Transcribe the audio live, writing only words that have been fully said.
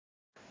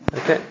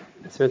Okay,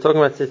 so we're talking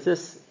about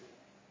tzitzis.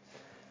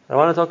 I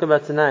want to talk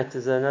about tonight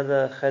is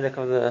another chalik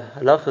of the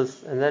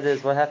halachas, and that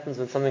is what happens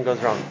when something goes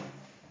wrong.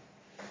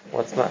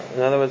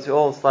 In other words, we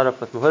all start off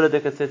with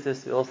muhuladik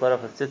tzitzis, we all start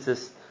off with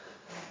tzitzis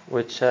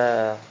which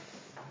are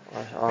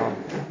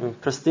in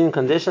pristine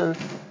condition,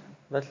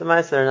 but the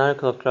mice are an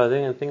article of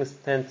clothing and things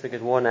tend to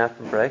get worn out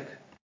and break.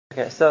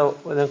 Okay, so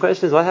the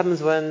question is what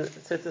happens when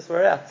tzitzis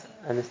wear out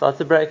and they start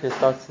to break, they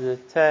start to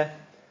tear.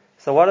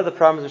 So what are the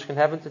problems which can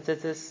happen to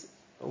tzitzis?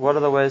 What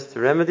are the ways to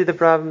remedy the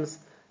problems?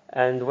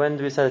 And when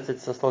do we say that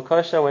tzitzis are still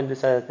kosher? When do we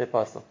say that they're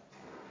possible?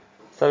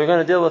 So we're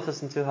going to deal with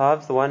this in two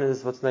halves. The one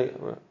is what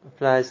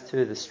applies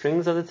to the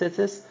strings of the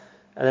tzitzis,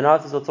 and then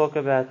afterwards we'll talk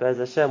about Be'ez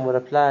Hashem what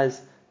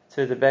applies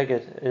to the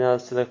beged,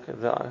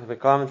 to the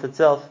garment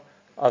itself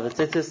of the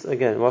tzitzis.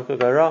 Again, what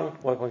could go wrong,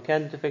 what one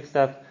can do to fix it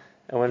up,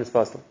 and when it's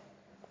possible.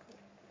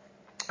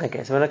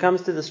 Okay, so when it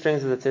comes to the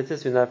strings of the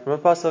tzitzis, we know from a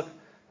pasuk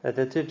that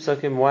there are two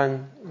psukim.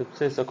 One, the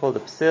psukim are called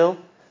a psil,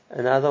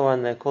 and the other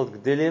one they're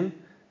called gdilim.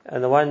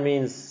 And the one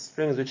means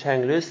strings which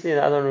hang loosely, and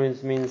the other one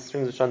means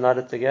strings which are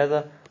knotted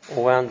together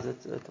or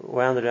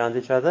wound around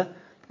each other.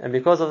 And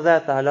because of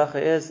that, the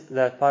halacha is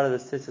that part of the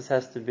tzitzis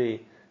has to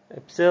be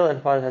a psil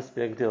and part of it has to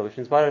be a gdil, which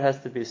means part of it has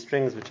to be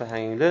strings which are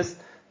hanging loose,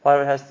 part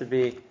of it has to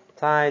be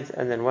tied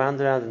and then wound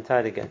around and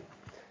tied again.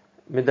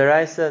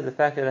 Midaraisa, the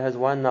fact that it has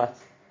one knot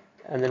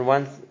and then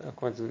one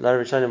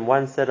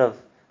set of,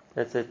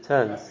 let's say,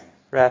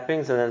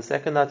 wrappings, and then the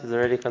second knot is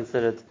already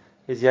considered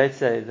his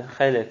yaitse, the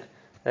chalik,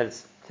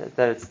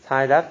 that it's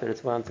tied up, that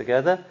it's wound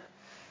together.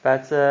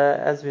 But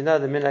as we know,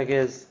 the minhag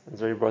is,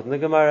 it's already brought in the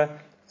Gemara,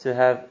 to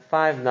have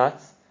 5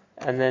 knots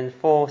and then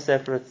 4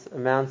 separate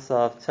amounts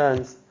of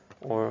turns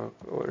or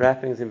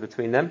wrappings in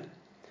between them.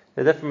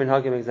 There are different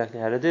minhagim exactly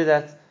how to do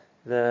that.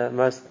 The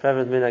most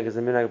prevalent minhag is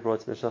the minhag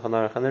brought in the Shulchan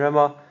Aruch and the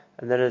Ramah,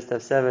 and that is to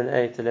have 7,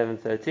 8, 11,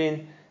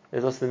 13.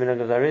 There's also the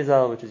minhag of the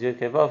Arizal, which is Yud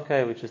Kei Vav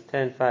Kei, which is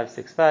 10, 5,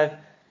 6, 5.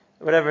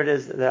 Whatever it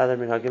is, there are other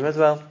minhagim as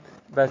well.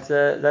 But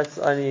that's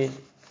only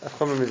a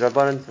chumrah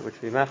midrabanan,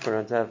 which we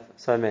mafkar to have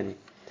so many.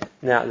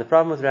 Now, the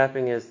problem with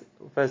wrapping is,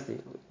 firstly,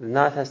 the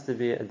knot has to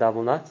be a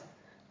double knot.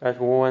 Right?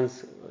 When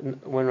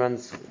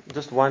one's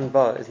just one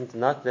bow isn't a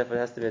knot, therefore it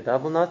has to be a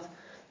double knot,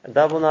 and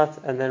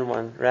then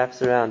one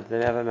wraps around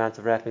the amount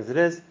of wrappings it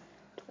is.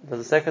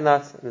 There's a second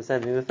knot, and the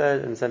same thing the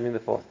third, and the same thing the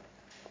fourth.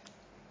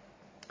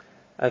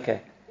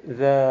 Okay,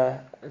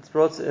 it's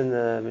brought in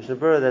the Mishnah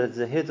Berurah that it's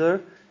a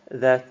hidur,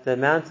 that the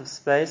amount of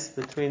space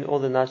between all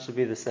the knots should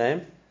be the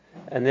same,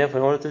 and therefore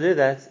in order to do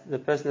that, the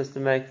person has to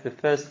make the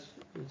first,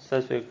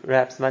 so to speak,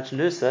 wraps much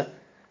looser,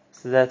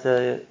 so that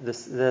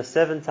the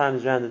 7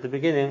 times round at the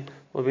beginning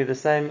will be the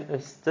same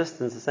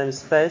distance, the same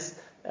space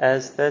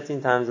as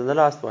 13 times in the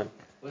last one.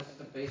 What's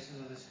the basis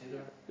of this hidur?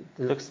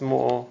 It looks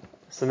more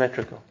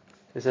symmetrical.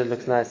 He said it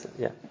looks nicer,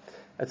 yeah.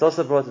 It's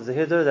also brought as a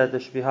hidur that there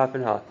should be half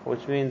and half,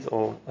 which means,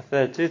 or a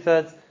third,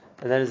 2/3,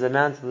 and that is the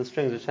amount of the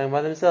strings which hang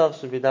by themselves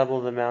should be double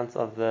the amount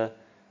of the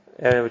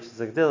area which is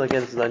a gdil.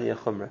 Again, this is only a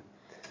chumrah.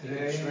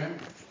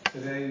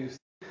 Today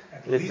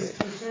at least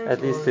 2/3?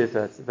 At least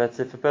 2/3. But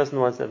if a person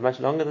wants it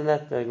much longer than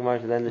that, the Gemara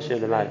should then the shir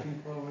the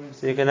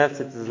So you can have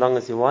tzitzis as long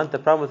as you want. The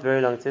problem with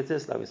very long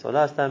tzitzis, like we saw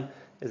last time,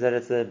 is that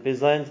it's a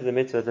bizayin to the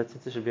mitzvah that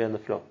tzitzis should be on the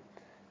floor.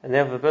 And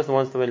therefore, if a person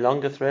wants to wear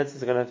longer threads,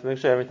 he's going to have to make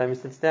sure every time he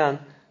sits down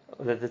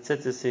that the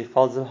tzitzis, he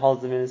holds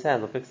them in his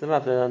hand or picks them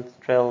up, they don't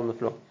trail on the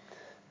floor.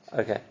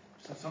 Okay.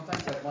 So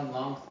sometimes that one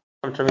long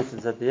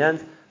Tzitzis at the end,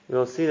 we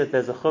will see that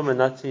there's a chumrah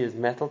not to use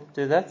metal to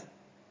do that.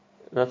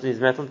 Not to use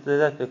metal to do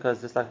that,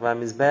 because just like by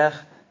Mizbech,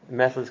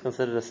 metal is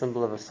considered a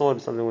symbol of a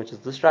sword, something which is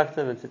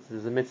destructive, and tzitzis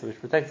is a mitzvah which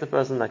protects the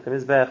person, like the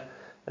Mizbech,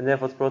 and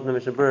therefore it's brought in the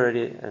Mishnah Berurah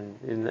already, and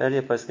in the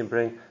earlier post can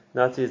bring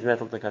not to use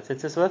metal to cut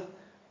tzitzis with.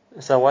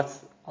 So what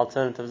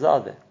alternatives are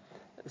there?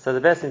 So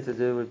the best thing to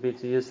do would be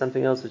to use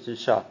something else which is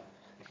sharp.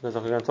 Because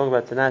what we're going to talk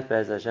about tonight,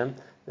 Be'ez Hashem,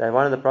 that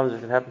one of the problems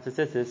which can happen to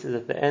tzitzis is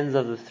that the ends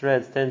of the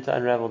threads tend to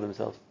unravel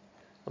themselves.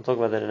 I'll talk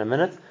about that in a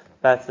minute.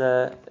 But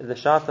the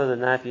sharper the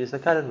knife you use to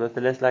cut it with,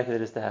 the less likely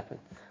it is to happen.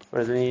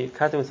 Whereas when you're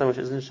cutting with something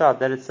which isn't sharp,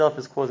 that itself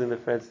is causing the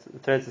threads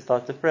to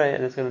start to fray,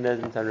 and it's going to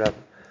lead them to unravel.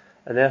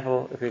 And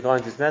therefore, if you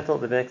can't use metal,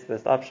 the next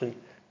best option,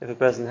 if a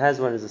person has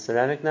one, is a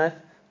ceramic knife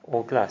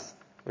or glass,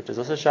 which is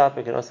also sharp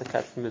and can also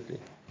cut smoothly.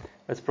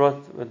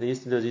 What they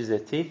used to do is use their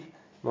teeth.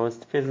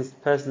 Most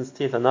person's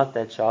teeth are not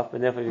that sharp,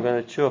 and therefore if you're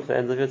going to chew off the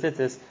ends of your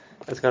tzitzis,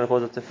 it's going to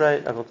cause it to fray,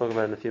 and we'll talk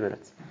about it in a few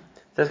minutes.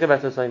 So let's go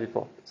back to what I was saying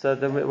before. So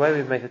the way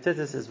we make the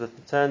tzitzis is with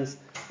the turns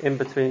in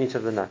between each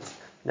of the nuts.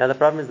 Now the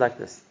problem is like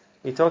this.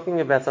 You're talking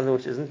about something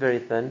which isn't very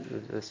thin,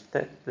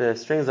 the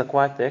strings are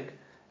quite thick,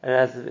 and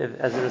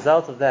as a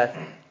result of that,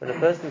 when a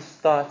person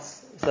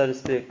starts, so to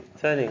speak,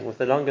 turning with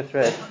the longer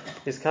thread,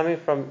 he's coming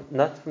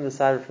not from the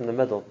side but from the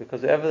middle,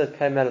 because wherever that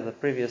came out of the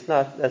previous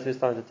knot, that's where he's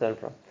starting to turn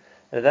from.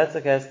 And if that's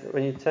the case,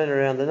 when you turn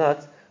around the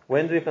knot,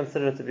 when do we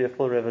consider it to be a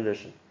full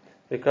revolution?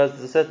 Because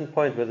there's a certain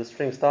point where the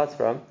string starts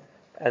from,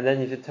 and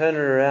then if you turn it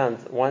around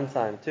 1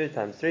 time, 2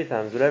 times, 3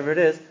 times, whatever it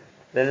is,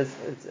 then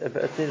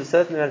it needs a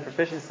certain amount of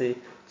proficiency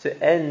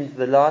to end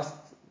the last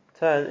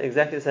turn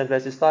exactly the same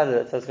place you started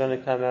it, so it's going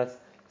to come out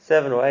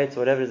 7 or 8 or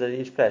whatever it is at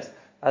each place.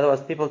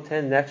 Otherwise, people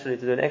tend naturally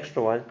to do an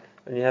extra one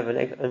when you have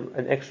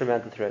an extra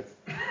amount of threads.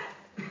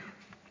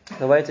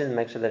 The way to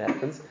make sure that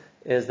happens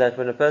is that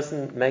when a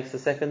person makes the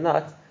second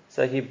knot,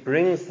 so he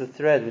brings the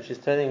thread which is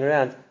turning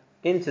around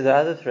into the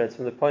other threads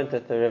from the point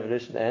that the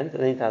revolution ends,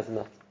 and then he ties the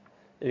knot.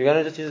 If you're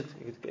going to just use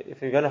it,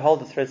 if you're going to hold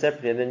the thread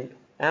separately and then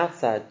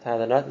outside tie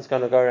the knot, it's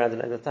going to go around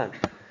another time.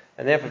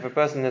 And therefore, if a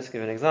person, let's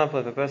give an example,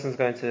 if a person is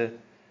going to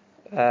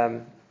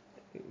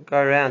go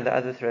around the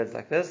other threads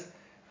like this,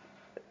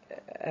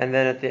 and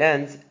then at the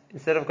end,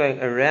 instead of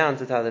going around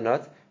to tie the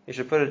knot, you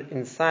should put it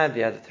inside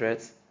the other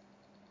threads,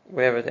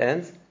 wherever it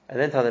ends, and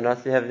then tie the knot,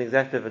 so you have an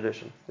exact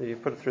revolution. So you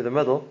put it through the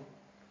middle,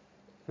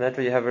 and that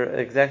way you have an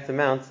exact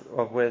amount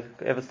of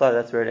wherever it started,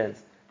 that's where it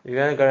ends. If you're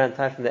going to go around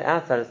tie from the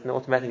outside, it's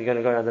automatically going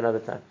to go around another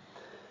time.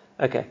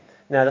 Okay,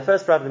 now the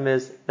first problem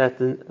is that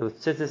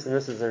with tzitzis, and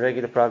this is a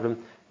regular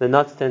problem, the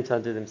knots tend to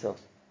undo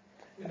themselves.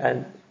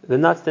 And the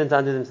knots tend to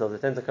undo themselves, they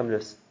tend to come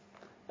loose.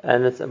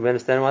 And we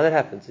understand why that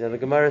happens. The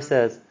Gemara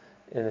says,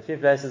 in a few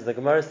places, the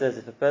Gemara says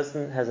if a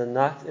person has a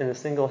knot in a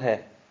single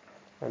hair,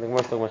 and the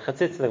Gemara is talking about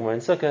chatzitz, the Gemara in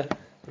Sukkah,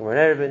 the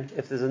Gemara in Erevin,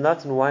 if there's a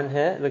knot in one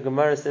hair, the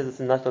Gemara says it's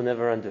a knot you'll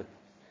never undo.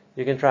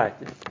 You can try it.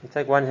 You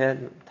take one hair,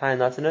 tie a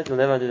knot in it, you'll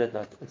never undo that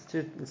knot.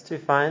 It's too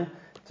fine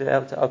to be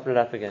able to open it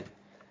up again.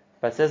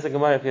 But says the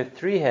Gemara, if you have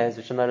 3 hairs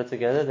which are knotted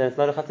together, then it's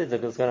not a chatzitz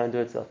because it's going to undo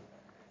itself.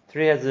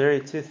 3 hairs is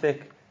already too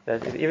thick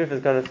that even if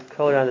it's going to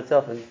curl around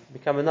itself and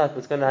become a knot,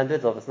 it's going to undo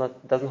itself.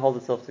 It doesn't hold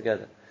itself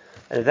together.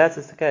 And if that's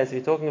the case, if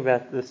you're talking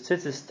about the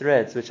tzitzis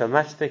threads, which are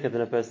much thicker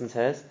than a person's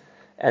hairs,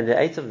 and there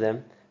are 8 of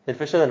them, then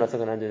for sure the knots are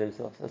going to undo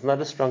themselves. It's not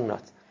a strong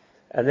knot.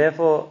 And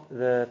therefore,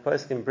 the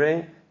post can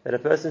bring that a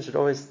person should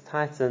always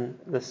tighten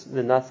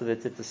the knots of the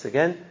tzitzis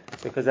again,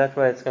 because that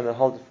way it's going to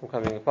hold it from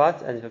coming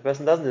apart. And if a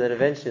person doesn't do that,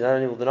 eventually not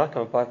only will they not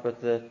come apart, but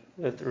the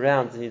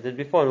rounds he did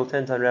before will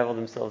tend to unravel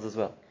themselves as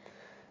well.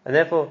 And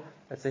therefore,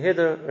 it's a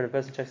hiddur when a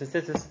person checks his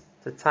tzitzis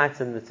to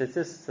tighten the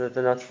tzitzis so that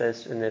the knot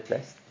stays in their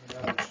place.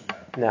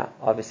 Now,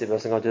 obviously, a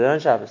person can't do that on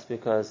Shabbos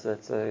because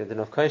it's a din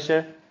of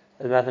kosher.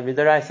 It might not be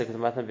the raisa because it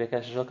might not be a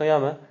kasher shel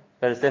kayama,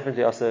 but it's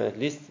definitely also at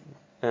least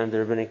the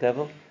rabbinic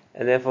level,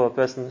 and therefore a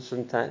person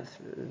shouldn't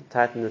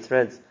tighten the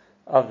threads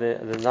of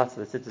the knots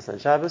of the tzitzis on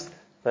Shabbos,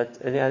 but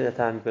any other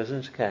time a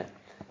person can.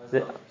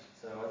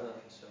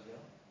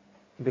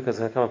 Because it's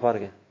going to come apart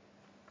again.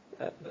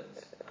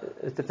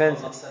 It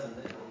depends.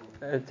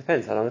 It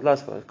depends how long it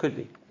lasts for. It could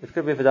be. It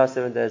could be if it lasts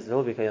 7 days, it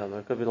will be kayama.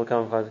 It could be it'll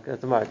come apart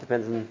tomorrow. It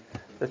depends on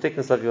the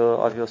thickness of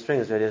your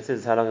strings. Really, it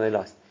says how long they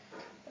last.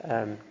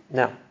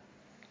 Now,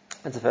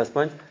 that's the first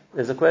point.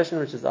 There's a question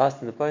which is asked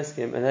in the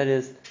poskim, and that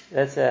is,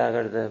 let's say I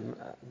go to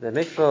the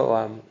mikveh, or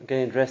I'm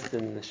getting dressed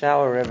in the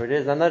shower, or wherever it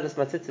is, and I notice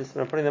my tzitzis,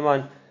 when I'm putting them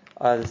on,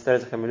 the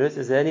threads are coming loose.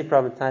 Is there any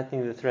problem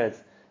tightening the threads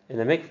in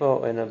a mikveh,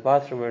 or in a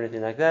bathroom, or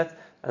anything like that?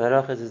 And the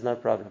halakha is no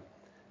problem.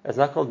 It's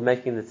not called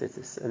making the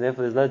tzitzis, and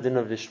therefore there's no din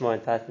of lishma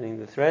in tightening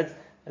the threads,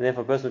 and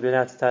therefore a person will be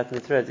allowed to tighten the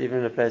threads, even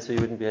in a place where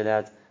you wouldn't be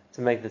allowed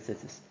to make the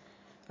tzitzis.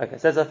 Okay,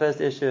 so that's our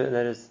first issue, and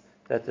that is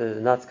that the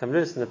knots come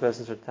loose, and the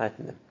person should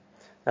tighten them.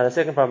 Now the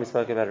second problem we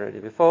spoke about already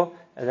before,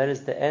 and that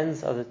is the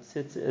ends of the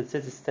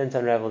tzitzis tend to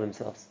unravel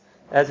themselves.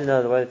 As you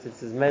know, the way the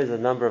tzitzis is made is a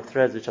number of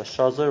threads which are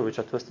shazur, which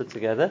are twisted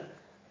together,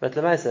 but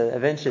lemaisa,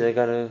 eventually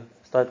they're going to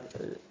start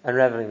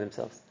unraveling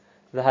themselves.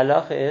 The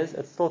halacha is,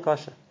 it's still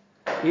kosher.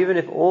 Even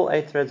if all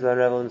 8 threads will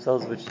unravel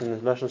themselves, which in the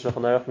Lashon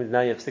Shulchan Aruch means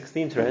now you have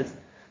 16 threads,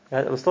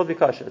 right, it will still be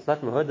kosher. It's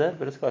not mehuda,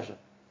 but it's kosher.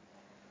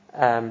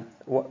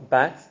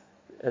 But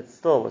it's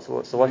still,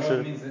 so what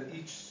should... means that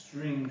each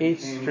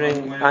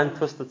string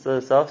untwisted to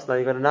itself, so now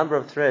you've got a number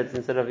of threads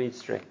instead of each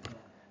string.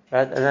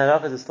 Right? And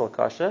that is still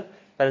kosher,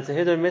 but it's a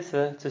hiddur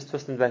mitzvah to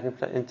twist them back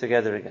in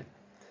together again.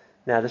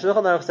 Now the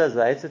Shulchan Aruch says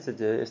the eitzah to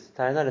do is to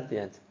tie a knot at the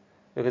end.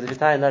 Because if you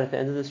tie a knot at the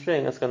end of the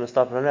string, it's going to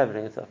stop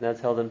unraveling itself. Now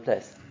it's held in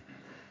place.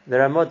 The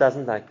Ramah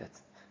doesn't like that.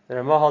 The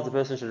Ramah holds a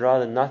person should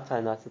rather not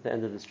tie knots at the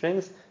end of the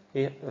strings.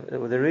 The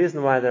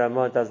reason why the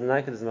Ramah doesn't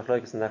like it is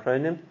machlokes and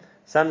achronim.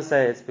 Some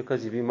say it's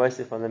because you'd be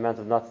mostly on the amount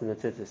of knots in the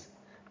tzitzis.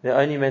 They're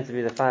only meant to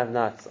be the 5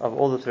 knots of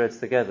all the threads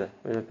together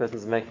when the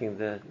person's making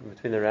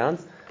between the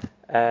rounds,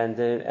 and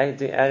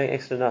adding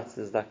extra knots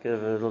is like a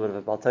little bit of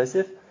a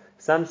baltosif.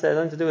 Some say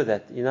nothing to do with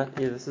that.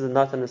 This is a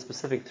knot on a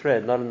specific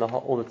thread, not on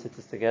all the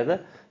tzitzis together.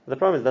 But the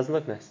problem is it doesn't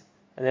look nice,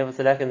 and therefore it's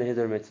a lack in the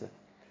hiddur mitzvah.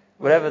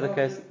 Whatever the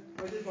case.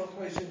 What is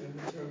baltosif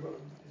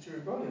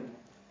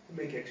to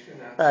make extra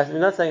knots? Right, we're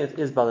not saying it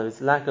is baltosif;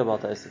 it's lack of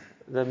baltosif.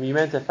 You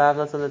meant to have 5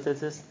 knots on the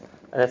tzitzis.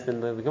 And that's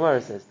been the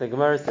Gemara says. The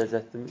Gemara says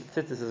that the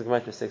tzitzis is a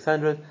Gemara of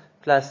 600,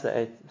 plus the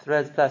 8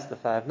 threads, plus the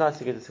 5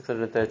 knots, you get to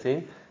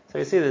 613. So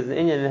you see there's an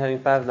inyan in having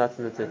 5 knots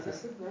in the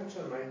tzitzis. I put knots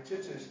on my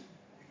tzitzis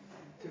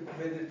to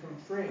prevent it from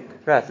fraying.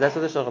 Right, so that's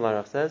what the Shulchan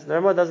Aruch says. The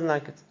Ramah doesn't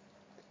like it.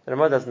 The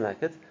Ramah doesn't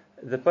like it.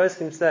 The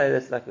poskim say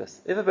it's like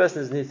this. If a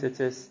person is new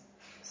tzitzis,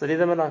 so leave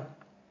them alone.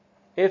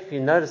 If he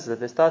notices that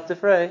they start to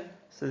fray,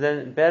 so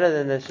then better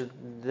than they should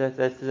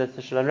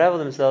unravel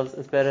themselves,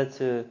 it's better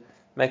to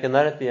make a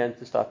knot at the end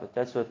to stop it.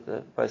 That's what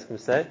the poskim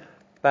say.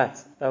 But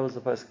that was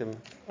the poskim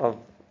of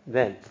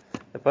then.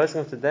 The poskim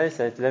of today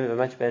say to them have a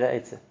much better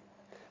eitzah.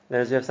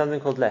 That is, you have something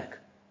called lac.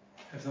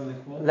 Have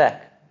something called?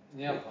 Lac.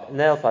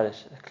 Nail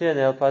polish. Clear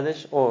nail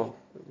polish, or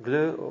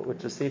glue,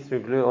 which is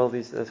see-through glue, all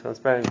these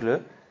transparent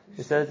glue.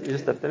 He says you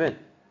just dip them in.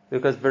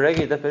 Because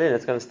beregi you dip it in,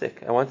 it's going to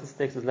stick. And once it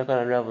sticks, it's not going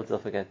to unravel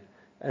itself again.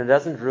 And it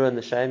doesn't ruin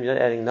the shame. You're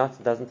adding knots,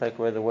 it doesn't take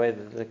away the way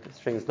that the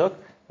strings look.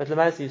 But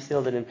Lamaisa, you've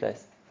sealed it in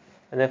place.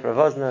 And therefore,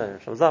 Vosna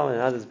and Shamzalman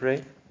and others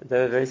bring, they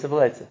were very simple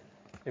later.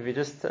 If you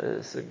just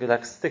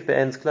stick the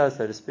ends closed,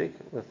 so to speak,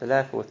 with the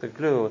lac or with the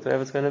glue or with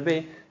whatever it's going to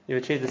be,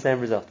 you've achieved the same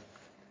result.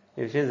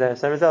 You've achieved the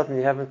same result and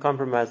you haven't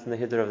compromised in the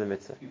hiddur of the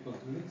mitzvah. People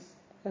do this?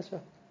 That's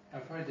right.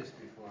 I've heard this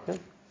before.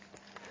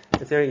 Yeah.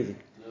 It's very easy.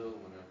 Glue,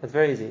 whatever. It's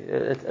very easy.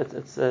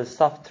 It's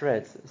soft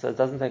threads, so it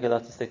doesn't take a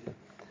lot to stick them.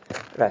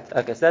 Right.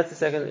 Okay. So that's the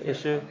second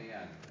issue.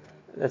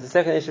 That's the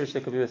second issue which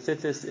there could be with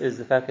tzitzis, is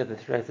the fact that the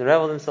threads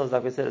unravel themselves.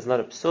 Like we said, it's not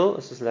a psul,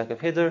 it's just a lack of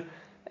hiddur,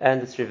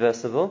 and it's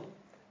reversible,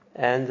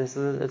 and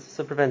it's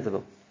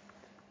preventable.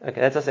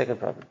 Okay, that's our second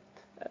problem.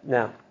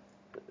 Now,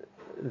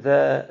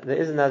 there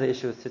is another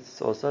issue with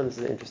tzitzis also, and this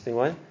is an interesting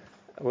one,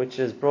 which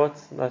is brought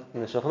not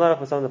in the Shulchan Aruch,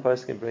 but some of the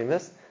poskim can bring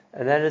this,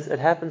 and that is, it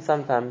happens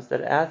sometimes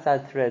that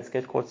outside threads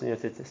get caught in your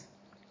tzitzis.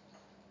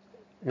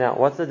 Now,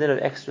 what's the din of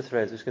extra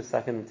threads which get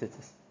stuck in the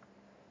tzitzis?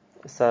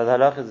 So the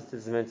halach is it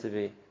is meant to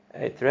be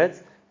 8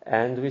 threads,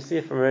 and we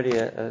see from already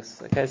a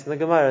case in the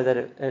Gemara that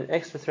an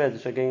extra threads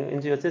which are going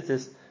into your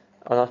tzitzis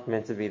are not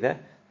meant to be there,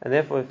 and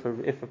therefore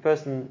if a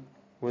person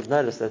would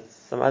notice that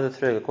some other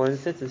thread according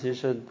to tzitzis, you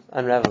should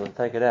unravel it,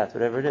 take it out,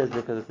 whatever it is,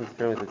 because it's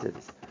interfering with the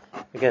tzitzis.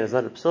 Again, it's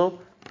not a psul,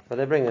 but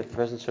they bring it, the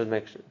person should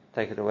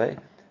take it away.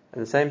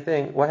 And the same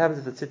thing, what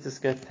happens if the tzitzis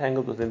get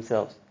tangled with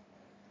themselves?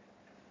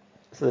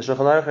 So the Shulchan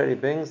Aruch already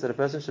brings that a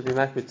person should be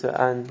makbid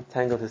to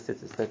untangle his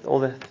tzitzis, that all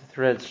the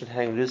threads should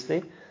hang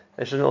loosely,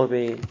 they shouldn't all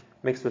be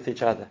mixed with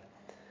each other.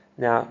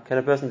 Now, can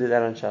a person do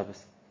that on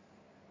Shabbos?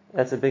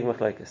 That's a big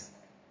machlokes.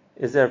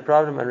 Is there a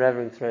problem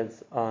unraveling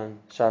threads on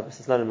Shabbos?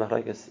 It's not a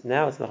machlokes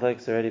now, it's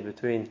machlokes already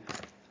between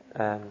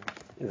the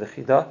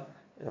Chidah,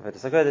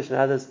 Avodas HaKodesh, and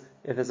others.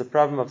 If there's a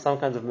problem of some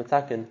kinds of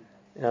metakin,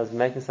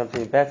 making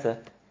something better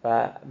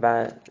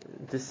by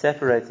just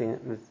separating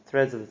the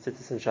threads of the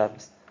tzitzis and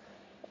Shabbos.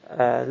 The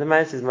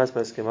Ma'aseh is most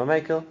poskim are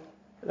mekel.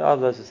 There are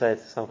those who say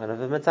it's some kind of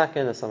a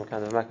metakin or some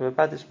kind of a makim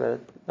batish, but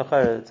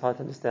it's hard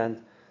to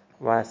understand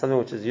why something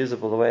which is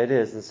usable the way it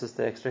is, and it's just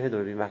the extra hiddur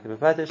would be makim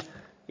batish.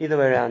 Either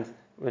way around,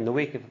 in the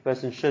week, if a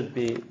person should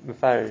be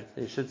mefarid,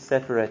 he should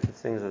separate the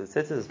things of the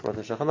tzitzis, it's brought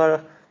in Shulchan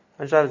Aruch,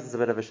 and Shabbos is a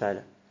bit of a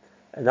shayla.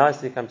 And now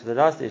we come to the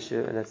last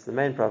issue, and that's the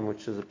main problem,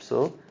 which is a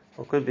psul,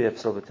 or could be a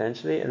psul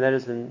potentially, and that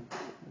is when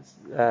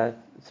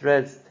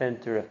threads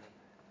tend to rip,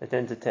 they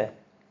tend to tear.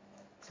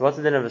 So what's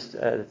the din of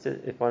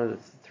if one of the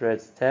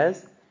threads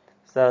tears?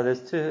 So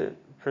there's two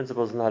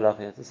principles in the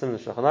halakha. It's a similar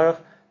Shulchan Aruch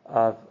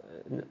of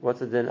what's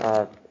the din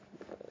of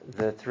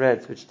the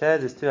threads which tear.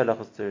 There's two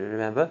halachas to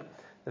remember.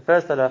 The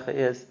first halacha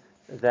is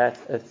that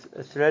a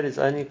thread is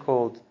only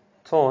called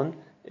torn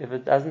if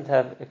it doesn't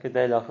have a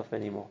kedei lachaf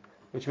anymore,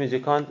 which means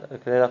you can't a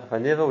kedei lachaf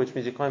aniva, which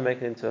means you can't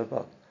make it into a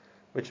bow,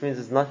 which means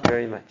it's not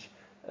very much.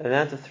 An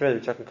amount of thread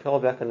which I can curl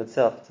back on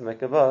itself to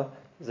make a bow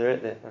is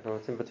already there. Like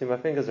I'm between my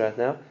fingers right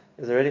now,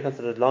 is already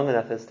considered long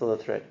enough. There's still a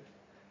thread.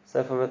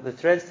 So for the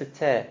threads to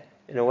tear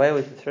in a way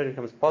which the thread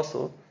becomes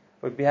possible,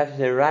 would be have to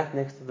tear right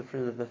next to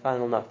the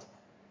final knot.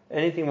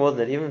 Anything more than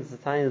that, even if it's a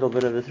tiny little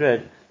bit of the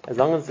thread, as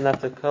long as it's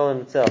enough to curl in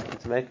itself and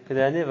to make a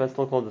kedei aniva, it's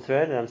still called the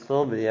thread, and I'm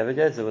still b'diavad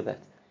yotze with that.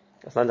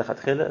 It's not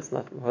lechatchila, it's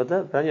not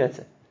hoda, but I'm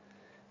yotze.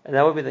 And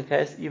that would be the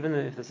case even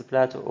if it's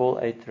applied to all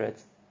 8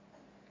 threads,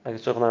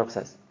 like the Shulchan Aruch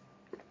says.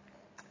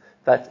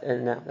 But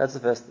now that's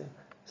the first thing.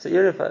 So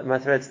even if my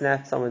thread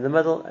snapped somewhere in the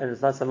middle and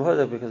it's not some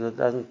hoda because it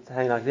doesn't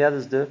hang like the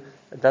others do,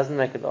 it doesn't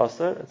make it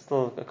osur. It's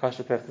still a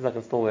kosher practice. I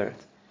can still wear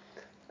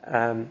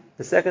it.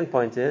 The second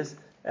point is,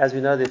 as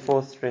we know, there are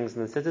 4 strings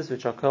in the tzitzis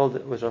which are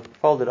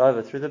folded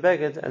over through the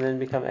beged and then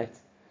become 8.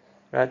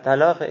 Right? The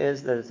halacha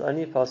is that it's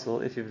only possible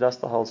if you've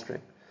lost the whole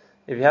string.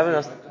 If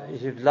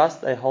you've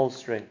lost a whole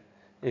string,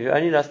 if you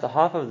only lost the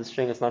half of the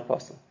string, it's not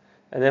possible,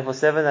 and therefore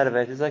 7 out of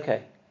 8 is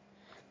okay.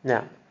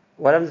 Now,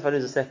 what happens if I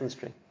lose a second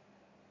string?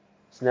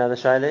 So now the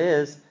shayla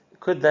is,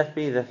 could that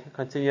be the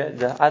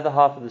other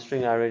half of the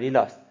string I already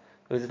lost?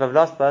 Because if I've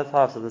lost both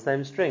halves of the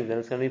same string, then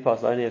it's going to be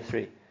possible. I only have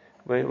 3.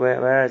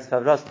 Whereas if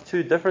I've lost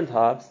 2 different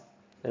halves,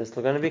 then it's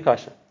still going to be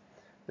kosher.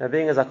 Now,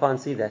 being as I can't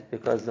see that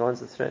because once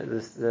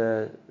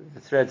the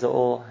threads are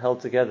all held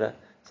together,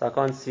 so I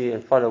can't see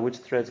and follow which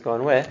threads go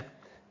on where.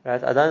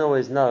 Right? I don't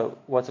always know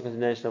what's a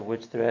continuation of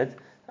which thread,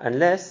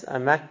 unless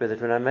I'm makbid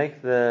that when I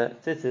make the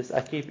tzitzis,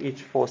 I keep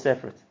each 4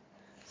 separate.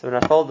 So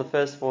when I fold the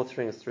first 4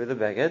 strings through the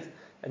beged,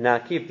 and now I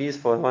keep these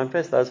 4 in one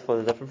place, those 4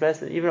 in a different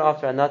place, and even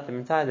after I knot them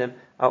and tie them,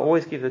 I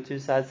always keep the 2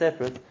 sides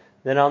separate,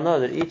 then I'll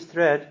know that each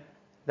thread,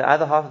 the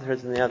other half of the thread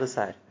is on the other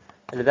side.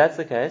 And if that's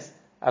the case,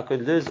 I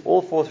could lose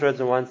all 4 threads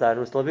on one side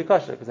and still be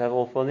kosher, because I have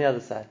all 4 on the other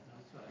side.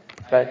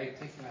 But I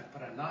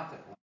put a knot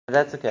at one. if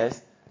that's the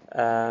case,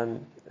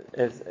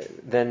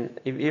 then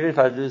even if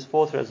I lose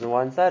 4 threads on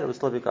one side, it would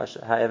still be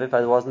kosher. However, if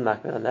I wasn't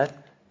makbid on that,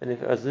 then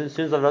as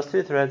soon as I've lost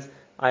 2 threads,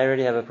 I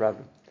already have a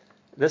problem.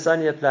 This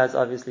only applies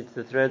obviously to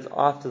the threads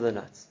after the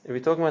knots. If we're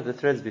talking about the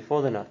threads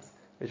before the knots,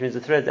 which means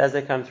the threads as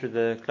they come through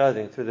the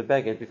clothing, through the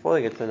baguette, before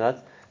they get to the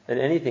knots, then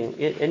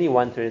any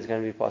one thread is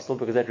going to be possible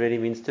because that really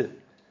means two.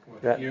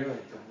 Right. Here,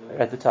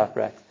 At the top,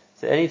 right.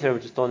 So any thread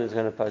which is torn is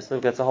going to post.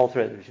 Look, that's a whole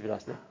thread which you've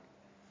lost now.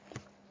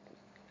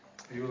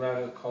 Are you allowed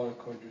to color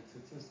code your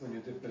tzitzis when you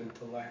dip it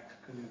into lac?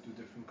 Can you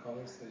do different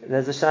colors?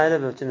 There's a shayla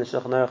between the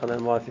Shulchan Aruch and the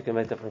Ramah if you can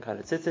make different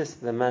color tzitzis.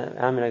 The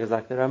Aminag is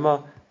like the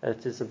Ramah,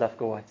 it is a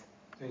dafka white.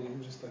 So you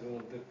can just like a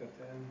little dip at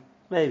the end?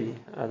 Maybe,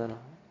 I don't know.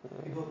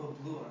 People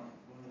put blue on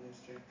one of their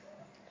strings.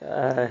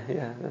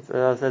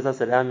 Yeah, as I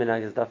said,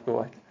 Aminag is dafka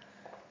white.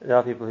 There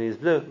are people who use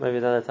blue. Maybe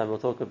another time we'll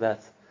talk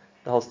about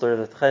the whole story of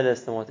the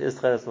tcheles and what is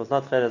tcheles and what's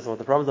not tcheles and what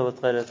the problems are with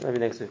tcheles. Maybe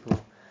next week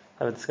we'll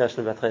have a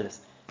discussion about tcheles.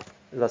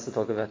 There's lots to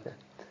talk about there.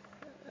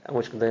 And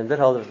which contain did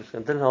hold of it, which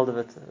didn't hold of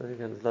it.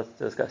 There's lots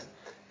to discuss.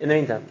 In the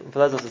meantime, for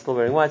those of us who are still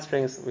wearing white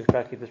strings, we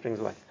try to keep the strings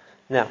white.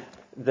 Now,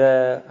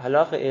 the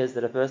halacha is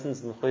that a person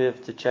is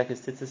mechuyev to check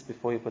his tzitzis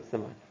before he puts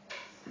them on.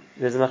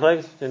 There's a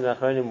machlokes between the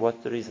achronim.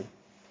 What's the reason?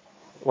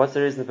 What's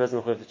the reason the person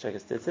is mechuyev to check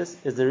his tzitzis?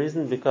 Is the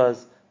reason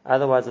because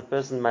otherwise a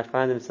person might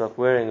find himself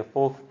wearing a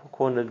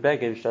four-cornered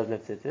baguette which doesn't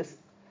have tzitzis?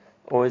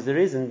 Or is the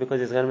reason because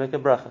he's going to make a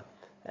bracha?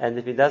 And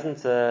if he doesn't,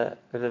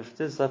 if the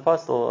tzitzis are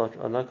possible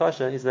or not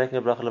kosher, he's making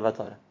a bracha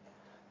levatara.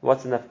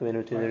 What's the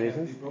nafkamina between the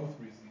reasons? Both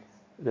reasons.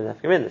 The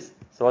nafkaminas.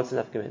 So what's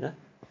the nafkamina?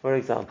 For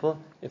example,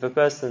 if a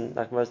person,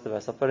 like most of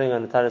us, are putting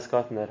on a talis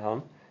cotton at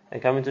home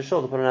and coming to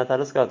shul to put on a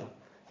talis cotton,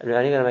 and we're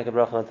only going to make a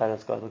bracha on a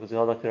talis cotton because we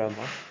hold like the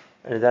Ramah,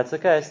 and if that's the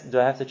case, do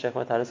I have to check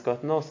my talis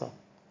cotton also?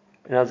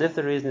 Now, if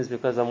the reason is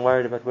because I'm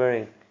worried about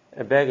wearing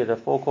a baguette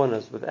of four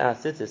corners without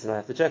tzitzis, and I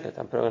have to check it,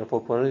 I'm putting on a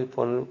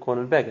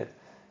four-cornered baguette.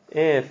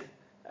 If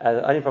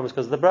the only problem is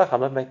because of the bracha, I'm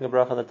not making a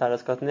bracha on the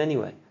talis cotton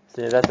anyway.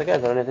 So if that's the case,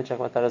 I don't have to check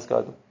my talis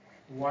cotton.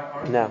 Why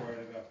aren't you Now, worried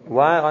about that?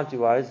 why aren't you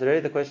worried? So really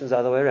the question is the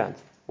other way around.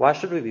 Why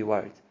should we be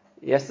worried?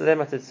 Yesterday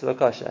my tzitzis were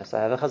kosher, so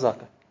I have a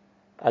chazaka.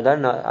 I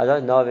don't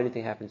know if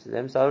anything happened to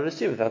them, so I would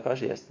assume if they were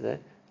kosher yesterday,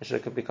 it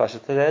should be kosher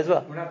today as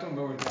well. We're not talking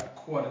about where it got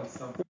caught in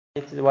something.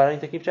 Why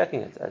don't you keep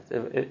checking it?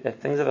 If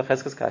things have a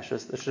cheskes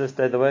kashrus, it should have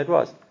stayed the way it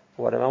was.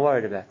 What am I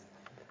worried about?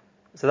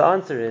 So the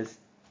answer is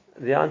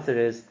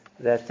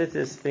that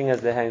tzitzis, being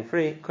as they hang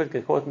free, could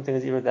get caught in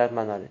things even without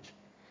my knowledge.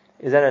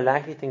 Is that a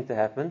likely thing to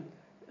happen?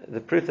 The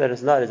proof that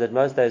it's not is that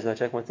most days when I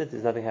check my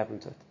tzitzis, nothing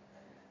happened to it.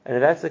 And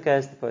if that's the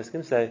case, the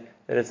poskim say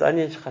that it's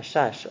only a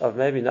chashash of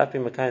maybe not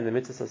being makayim the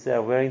mitzvah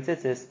of wearing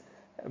tzitzis,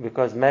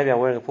 because maybe I'm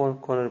wearing a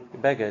four-cornered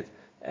baguette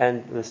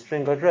and the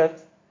string got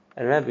ripped.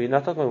 And remember, you're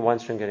not talking about one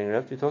string getting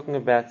ripped, you're talking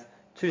about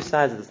two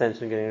sides of the same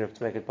string getting ripped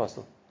to make it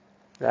possible.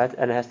 Right?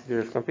 And it has to be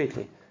ripped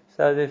completely.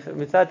 So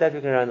without that,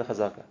 we can run the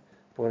chazaka.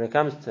 But when it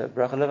comes to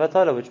bracha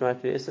levatala, which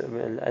might be a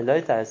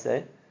loita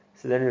say,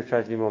 so then we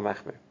try to be more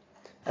machmir.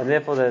 And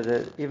therefore,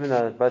 even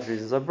though both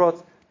reasons are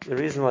brought, the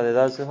reason why there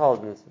are those who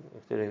hold,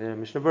 including the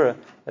Mishnah Berurah,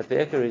 that the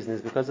Eker reason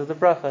is because of the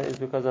bracha, is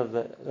because of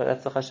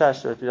that's the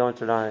chashash, that we don't want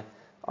to rely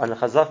on the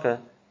chazaka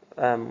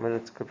when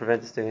it could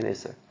prevent us doing an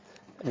Isser.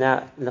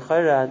 Now,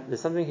 there's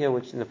something here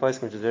which in the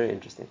poskim which is very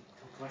interesting.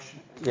 Question?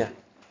 Yeah.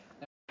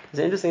 There's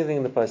an interesting thing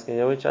in the poskim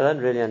here which I don't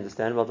really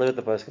understand, but I'll look at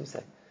the poskim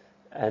say.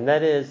 And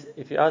that is,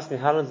 if you ask me,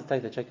 how long does it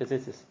take to check your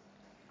tzitzis?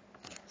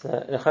 So,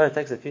 it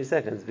takes a few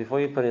seconds before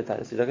you put it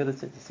in. So you look at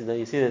the tzitzis,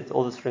 you see that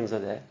all the strings are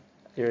there.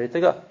 You're ready to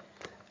go.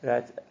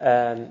 Right?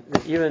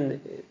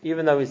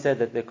 Even though we said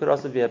that there could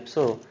also be a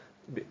psul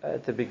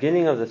at the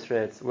beginning of the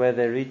threads where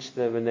they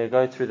when they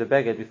go through the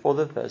baguette before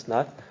the first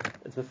knot,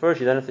 it's the first,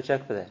 you don't have to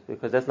check for that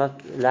because that's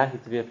not likely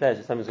to be a place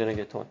that something's going to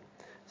get torn.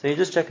 So you're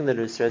just checking the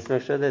loose threads to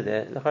make sure they're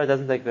there. It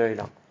doesn't take very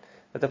long.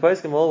 But the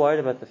poskim are all worried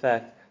about the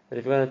fact that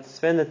if you're going to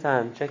spend the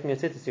time checking your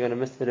tzitzis, you're going to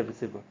miss the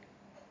b'tzibur.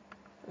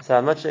 So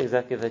I'm not sure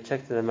exactly if they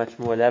checked in a much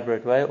more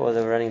elaborate way or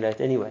they were running late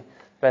anyway.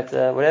 But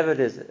whatever it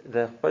is,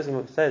 the poskim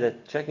will say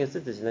that checking your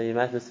tzitzis, you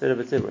might miss the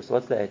b'tzibur. So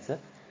what's the eitzah? So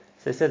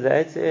they said the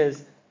eitzah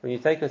is when you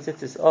take your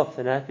tzitzis off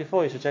the night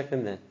before, you should check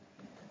them then.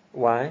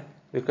 Why?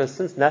 Because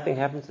since nothing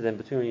happened to them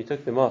between when you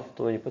took them off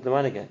to when you put them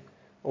on again,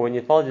 or when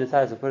you folded your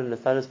ties and put it in the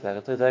status bag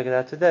until you take it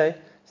out today,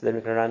 so then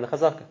we can run the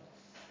chazaka.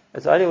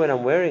 It's only when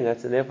I'm wearing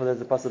it, and therefore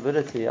there's a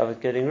possibility of it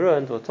getting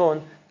ruined or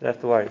torn, that I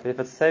have to worry. But if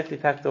it's safely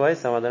packed away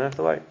somewhere, I don't have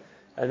to worry.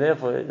 And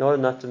therefore, in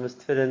order not to miss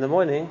tefillah in the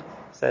morning,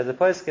 say the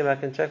poskim, I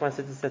can check my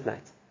tzitzis at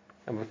night.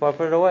 And before I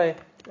put it away,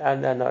 I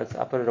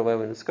put it away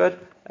when it's good,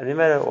 and no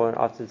matter, or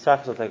after the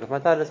shachas, I'll take off my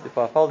talis.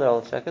 Before I fold it,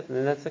 I'll check it, and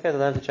then that's okay. I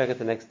don't have to check it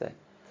the next day.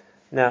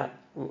 Now,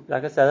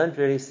 like I said, I don't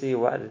really see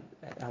why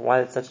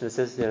it's such a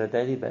necessity on a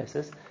daily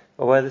basis,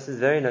 but where this is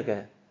very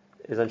nogeh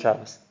is on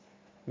Shabbos.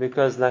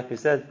 Because, like we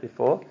said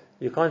before,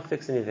 you can't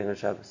fix anything on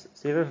Shabbos.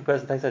 So even if a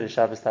person takes out his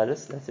Shabbos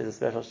talis, let's say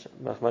it's a special,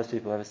 most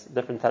people have a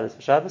different talis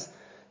for Shabbos,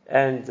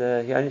 and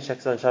he only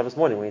checks it on Shabbos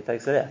morning when he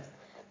takes it out.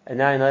 And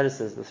now he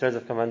notices the threads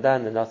have come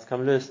undone, the knots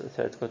come loose, the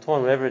threads got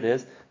torn, whatever it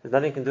is, there's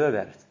nothing he can do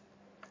about it.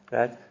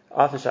 Right?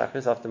 After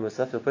Shachris, after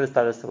Musaf, he'll put his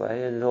talis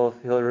away, and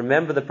he'll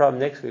remember the problem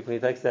next week when he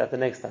takes it out the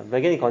next time. But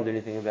again, he can't do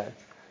anything about it.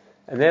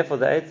 And therefore,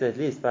 the eitzah, at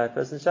least by a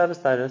person's Shabbos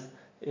talis,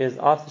 is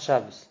after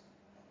Shabbos.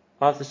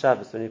 after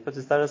Shabbos, when he puts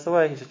his talis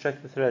away, he should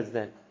check the threads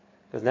then.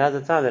 Because now's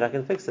the time that I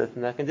can fix it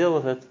and I can deal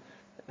with it.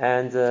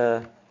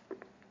 And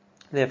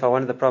if I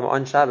wanted the problem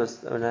on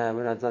Shabbos, when I have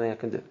nothing I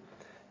can do.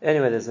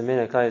 Anyway, there's a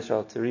minhag Klal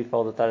Yisrael to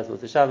refold the talis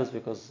with the Shabbos,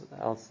 because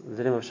else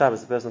the name of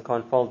Shabbos, the person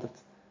can't fold it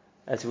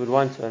as he would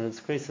want to, and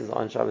it creases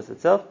on Shabbos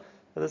itself.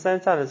 But at the same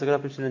time, it's a good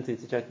opportunity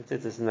to check the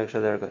tzitzis and make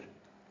sure they're good.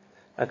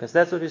 Okay, so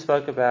that's what we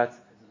spoke about,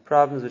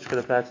 problems which could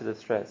apply to the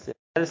threads. Yeah.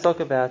 Let's talk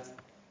about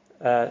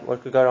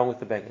what could go wrong with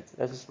the beged.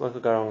 That's just what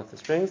could go wrong with the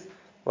strings,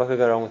 what could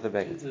go wrong with the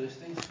beged. Do those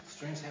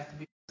strings have to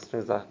be?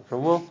 Strings like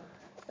from wool.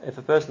 If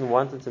a person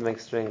wanted to make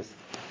strings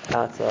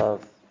out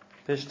of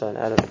pishton,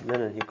 out of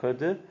linen, he could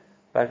do,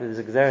 but there's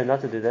a gzera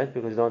not to do that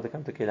because you don't want to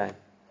come to kilayim.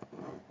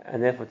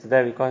 And therefore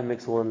today we can't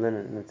mix wool and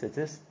linen in the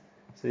tzitzis.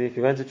 So if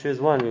you're going to choose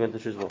one, we're going to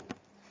choose wool.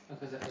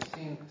 Because I've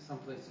seen some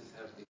places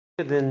have the...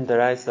 Then the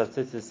rice of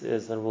tzitzis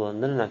is on wool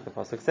and linen, like the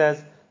pasuk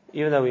says.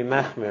 Even though we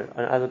machmir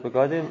on other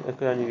begadim, it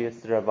could only be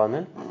yitzir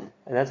rabbanan,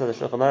 and that's why the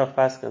Shulchan Aruch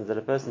paskins that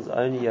a person's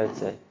only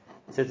yotzei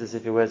tzitzis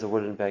if he wears a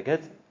woolen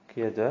baguette,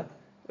 kiyadeh,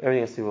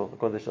 everything has to be wool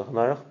according to Shulchan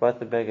Aruch, both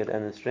the baguette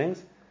and the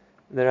strings.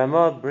 The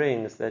Ramah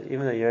brings that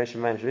even though Yeresh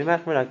Shamayim should be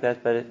machmir like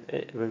that, but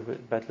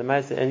the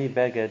Maisa, any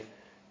baguette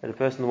that a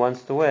person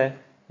wants to wear,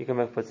 you can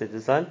make put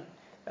tzitzis on.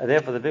 And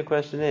therefore, the big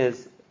question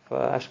is for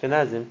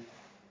Ashkenazim.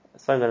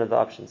 Some of the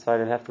options. So I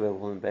don't have to wear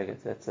woolen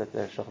baguette. That's at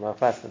the Shulchan Aruch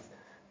paskins.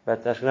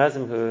 But the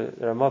Ashkenazim,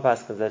 there are more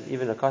paskins that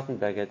even a cotton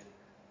baguette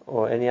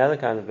or any other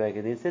kind of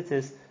baguette needs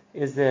tzitzis.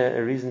 Is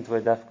there a reason to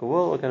wear dafka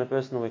wool, or can a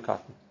person wear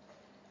cotton?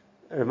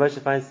 Rav Moshe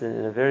Feinstein,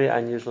 in a very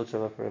unusual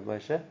tshuva for Rav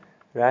Moshe,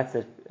 writes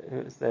that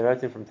they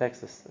wrote him from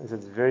Texas and said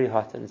it's very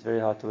hot and it's very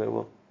hard to wear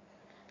wool.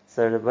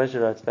 So Rav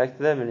Moshe writes back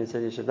to them and he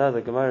said, you should know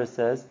the Gemara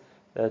says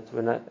that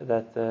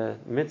the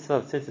mitzvah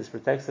of tzitzis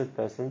protects a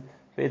person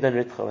when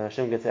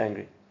Hashem gets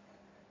angry.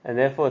 And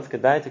therefore it's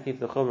kedai to keep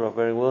the chumrah of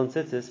wearing wool and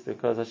tzitzis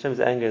because Hashem's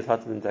anger is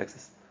hotter than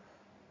Texas.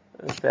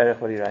 That's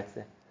what he writes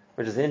there.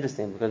 Which is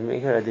interesting because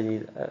here I didn't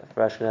need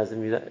for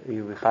Ashkenazim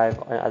you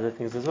chayiv on other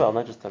things as well,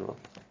 not just on wool.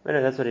 But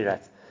no, that's what he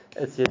writes.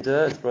 It's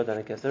Yedua, it's brought down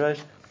in Keserosh,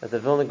 that the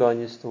Vilna Gaon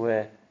used to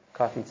wear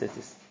cotton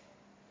tzitzis.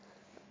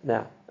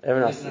 Now,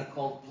 everyone asks. In a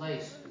cold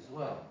place as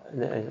well.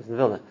 In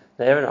Vilna.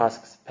 Now everyone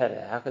asks,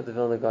 Pele, how could the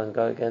Vilna Gaon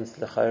go against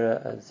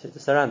Lechora and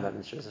Shittas Rambam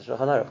and Shittas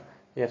Shulchan Aruch?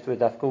 You have to wear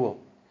dafka wool.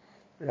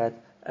 Right?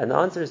 And the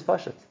answer is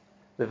Pashat.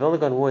 The Vilna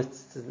Gaon wore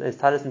his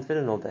talis and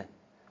tefillin all day.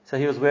 So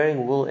he was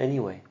wearing wool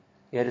anyway.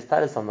 He had his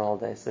talis on the whole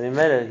day. So he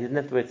didn't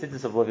have to wear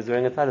tzitzis of wool if he was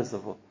wearing a talis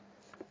of wool.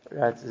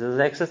 Right? So there's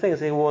an extra thing.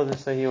 So he wore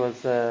this, so he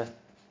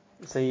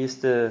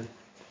used to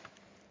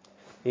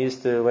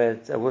wear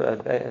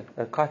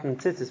a cotton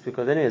tzitzis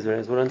because then he was wearing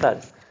his woolen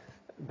talis.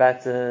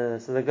 But so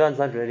the Gaon's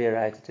not really a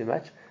right too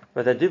much,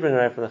 but they do bring a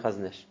right from the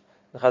Chazon Ish.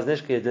 The Chazon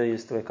Ish Kiyadeh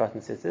used to wear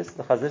cotton tzitzis.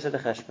 The Chazon Ish had a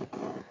cheshbon,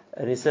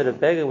 and he said a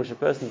beggar which a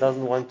person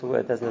doesn't want to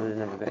wear doesn't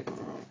have a beggar,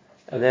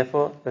 and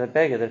therefore the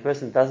beggar that a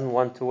person doesn't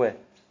want to wear,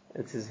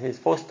 he's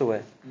forced to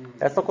wear.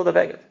 That's not called a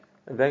beggar.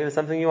 A beggar is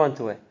something you want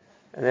to wear,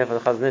 and therefore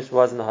the Chazon Ish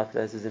was in the hot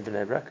places in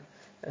Bnei Brak,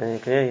 and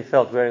he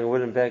felt wearing a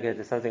woolen beggar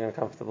is something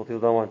uncomfortable.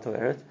 People don't want to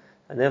wear it,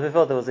 and therefore he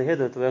felt there was a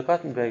hiddur to wear a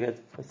cotton beggar.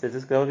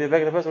 Tzitzis there would be a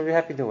beggar the person would be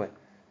happy to wear.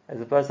 As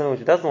a person which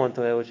he doesn't want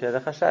to wear, which he had a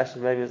chashash,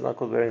 maybe it's not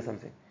called wearing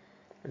something,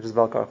 which is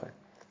bal karcha.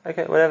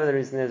 Okay, whatever the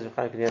reason is,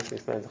 Chaim Kanievsky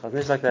explains the Chazon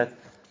Ish like that.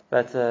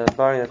 But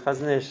barring that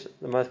Chazon Ish,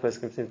 the most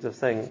person seems to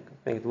think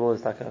the wool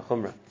is like a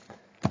chumrah,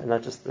 and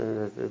not just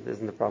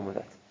isn't the problem with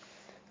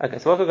that. Okay,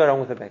 so what could go wrong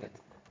with the baguette?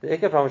 The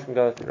ikar problem which can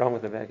go wrong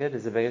with the baguette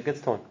is the baguette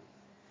gets torn.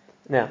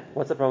 Now,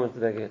 what's the problem with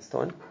the baguette gets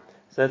torn?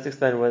 So let's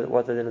explain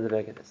what the din of the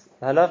baguette is.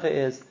 The halacha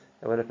is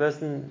that when a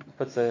person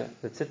puts the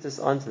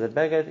tzitzis onto the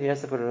baguette, he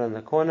has to put it on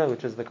the corner,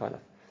 which is the kanaf.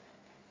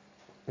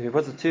 If he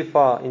puts it too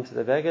far into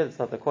the baguette, it's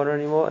not the corner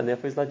anymore, and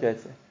therefore it's not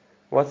yotzei.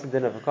 What's the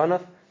din of a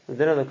kanaf? The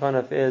din of the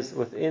kanaf is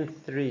within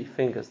 3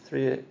 fingers,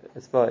 3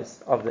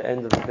 etzba'os of the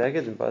end of the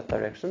baguette in both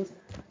directions.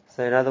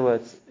 So in other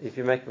words, if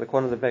you make the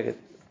corner of the baguette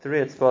 3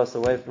 etzba'os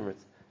away from it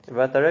in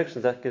both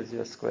directions, that gives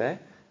you a square.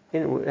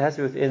 It has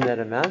to be within that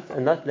amount,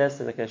 and not less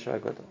than a kesher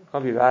agudah. It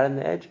can't be right on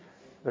the edge,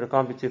 but it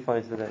can't be too far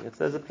into the baguette. So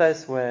there's a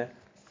place where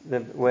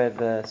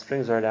the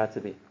strings are allowed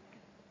to be.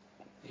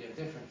 You have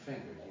different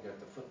fingers. You got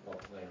the football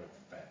player with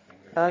the fat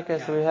fingers. Okay,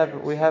 so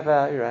we have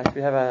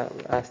a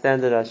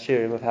standard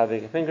shirim of how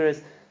big a finger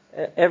is.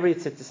 Every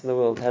tzitzis in the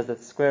world has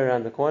that square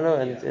around the corner,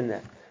 and it's in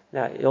there.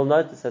 Now you'll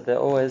notice that they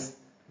always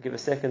give a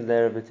second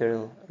layer of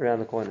material around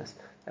the corners,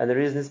 and the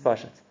reason is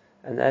pashat,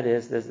 and that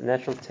is there's a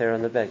natural tear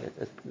on the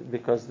baguette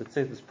because the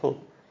tzitzis pull,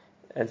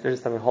 and especially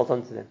something hold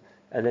on to them,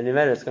 and then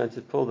it's going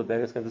to pull the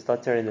baguette, it's going to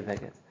start tearing the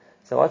baguette.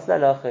 So what's the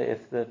halacha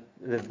if the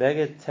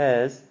baguette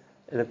tears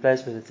in the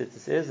place where the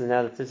tzitzis is, and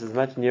now the tzitzis is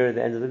much nearer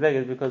the end of the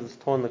baguette because it's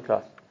torn the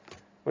cloth,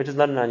 which is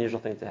not an unusual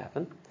thing to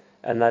happen.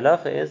 And the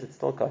halacha is it's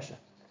still kosher.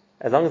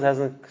 As long as it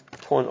hasn't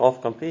torn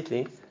off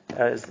completely,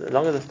 as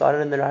long as it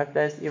started in the right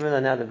place, even though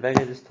now the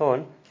baguette is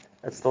torn,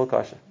 it's still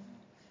kosher.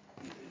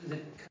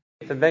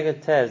 If the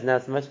baguette tears, now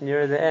it's much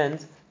nearer the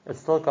end,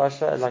 it's still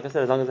kosher, and like I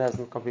said, as long as it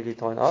hasn't completely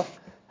torn off.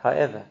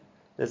 However,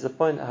 there's a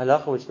point,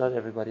 halacha, which not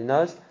everybody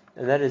knows,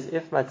 and that is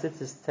if my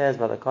tzitzis tears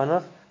by the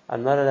konof,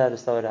 I'm not allowed to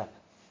sew it up.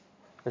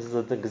 This is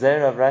the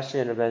Gzeira of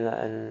Rashi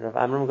and Rav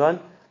Amram Gon,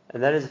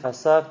 and that is if I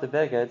sew up the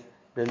beged,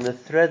 then the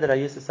thread that I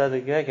used to sew the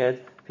beged,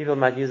 people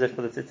might use it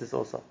for the tzitzis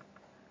also.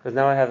 Because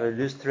now I have a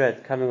loose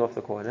thread coming off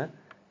the corner,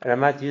 and I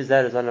might use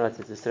that as one of my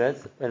tzitzis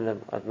threads, and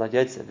not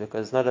yetzer,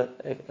 because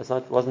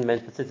it wasn't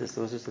meant for tzitzis,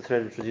 it was just a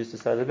thread which was used to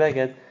sew the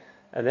beged,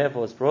 and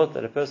therefore it's brought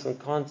that a person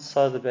can't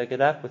sew the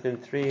beged up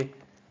within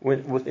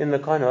the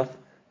konof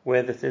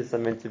where the tzitzis are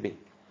meant to be.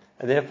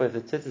 And therefore if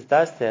the tzitzis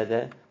does tear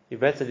there, you're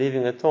better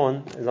leaving it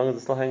torn as long as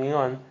it's still hanging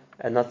on,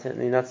 and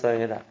you're not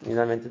sewing it up. You're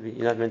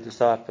not meant to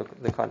sew up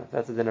the konof.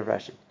 That's the din of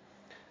Rashi.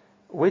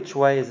 Which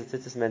way is the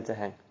tzitzis meant to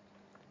hang?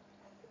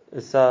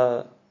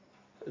 So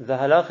the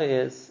halacha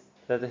is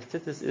that the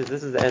tzitzis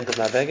this is the end of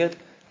my beged.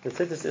 The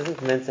tzitzis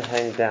isn't meant to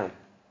hang down.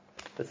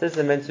 The tzitzis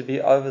are meant to be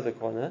over the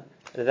corner.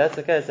 And if that's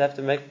the case, you have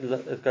to make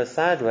it go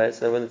sideways,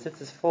 so when the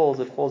tzitzis falls,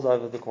 it falls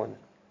over the corner.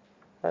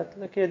 Right?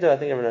 Like you do, I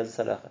think everyone knows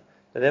the halacha.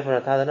 But therefore,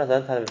 when I tie them up,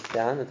 don't tie them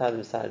down, I tie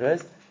them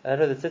sideways.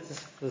 And the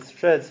tzitzis, the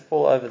threads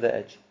fall over the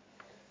edge.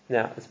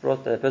 Now, it's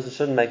brought that a person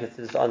shouldn't make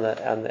it on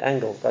the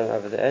angle going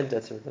over the edge.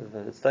 That's what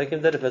the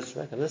stoichim did. A person should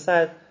make it on this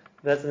side.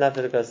 That's enough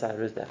that it goes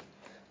sideways down.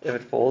 If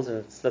it falls and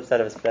it slips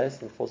out of its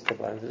place and falls to the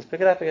bottom, just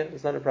pick it up again.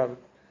 It's not a problem.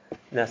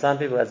 Now, some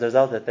people, as a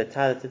result of that, they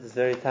tie the tzitzis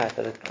very tight,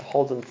 that it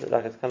holds them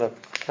like it kind of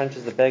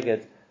crunches the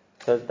beged,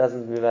 so it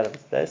doesn't move out of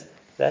its place.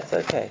 That's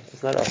okay.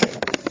 It's not okay.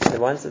 And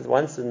once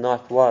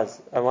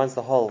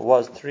the hole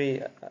was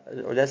 3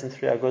 or less than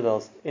 3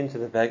 agudals into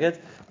the beged,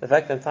 the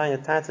fact that I'm tying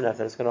it tight enough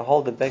that it's going to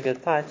hold the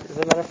beged tight is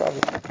not a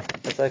problem.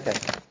 That's okay.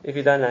 If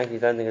you don't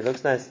think it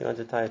looks nice, you want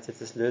to tie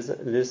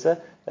it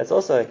looser, that's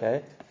also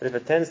okay. But if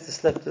it tends to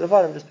slip to the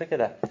bottom, just pick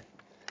it up.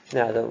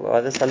 Now, why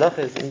this halacha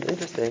is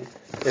interesting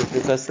is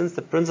because since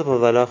the principle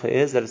of the halacha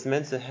is that it's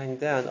meant to hang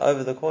down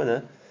over the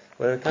corner,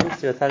 when it comes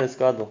to your talis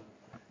gadol,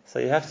 so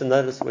you have to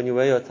notice when you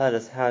wear your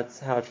talis how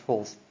it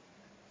falls.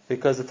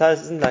 Because the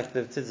talis isn't like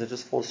the tzitzis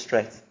just falls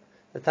straight.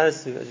 The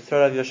talis, you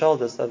throw it over your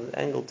shoulders so the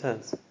angle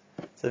turns.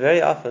 So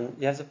very often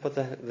you have to put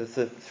the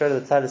thread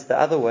of the talis the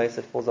other way so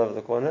it falls over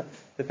the corner,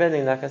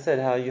 depending, like I said,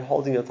 how you're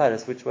holding your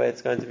talis, which way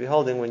it's going to be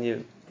holding when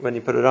you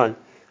put it on,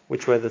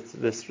 which way the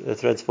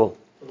threads fall.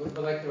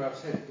 But like the Rav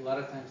said, a lot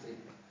of times they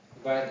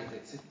divide the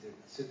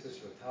tzitzis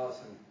or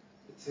talis, and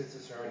the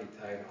tzitzis are already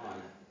tied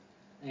on,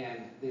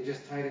 and they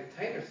just tied it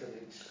tighter, so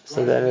they.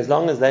 So then, as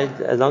long as they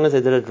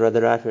did it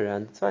the right way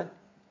around, it's fine.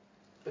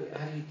 But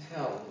how do you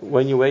tell?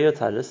 When you wear your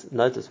talis,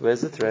 notice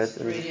where's the thread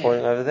and it's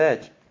falling over the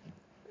edge.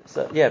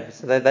 So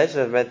they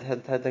should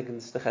have taken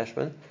this to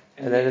cheshbon,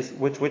 and then it's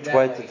which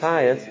way to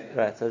tie it,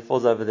 right? So it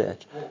falls over the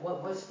edge.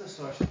 What's the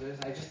source of this?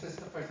 This is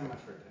the first time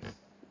I've heard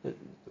this.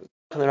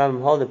 The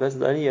Rambam hold the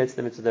person only yet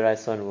limits to the right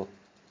son rule.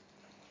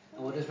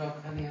 And what does Rav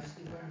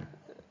Kanievsky learn?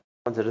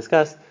 I want to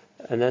discuss,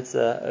 and that's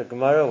a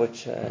Gemara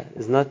which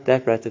is not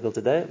that practical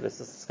today. Let's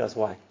just discuss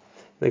why.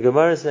 The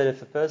Gemara said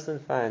if a person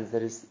finds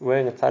that he's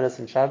wearing a talis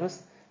in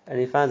Shabbos and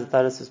he finds the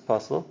talis is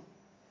possible,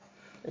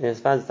 then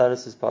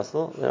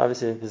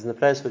obviously if he's in a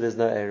place where there's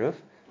no eruv,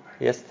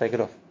 he has to take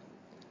it off.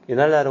 You're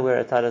not allowed to wear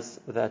a talis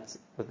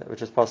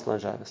which is possible on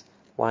Shabbos.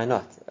 Why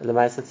not?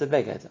 L'maisa it's a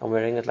beged. I'm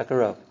wearing it like a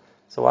robe.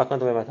 So why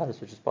can't I wear my talis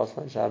which is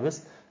possible on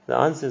Shabbos? The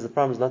answer is the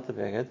problem is not the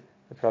beged,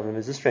 the problem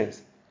is the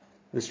strings.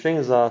 The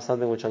strings are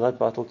something which are not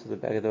bottled to the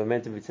beged, they were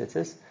meant to be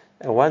tzitzis,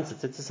 and once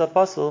the tzitzis are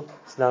possible,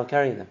 so now I'm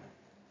carrying them.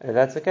 And if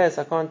that's the case,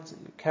 I can't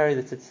carry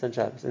the tzitzis on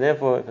Shabbos. And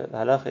therefore, the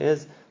halacha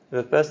is, if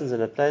a person's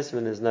in a place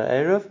when there's no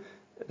eruv,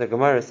 the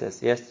Gemara says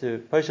he has to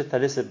poshet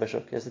talisah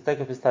bashuk. He has to take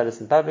off his talis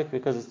in public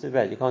because it's too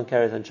bad. You can't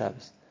carry it on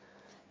Shabbos.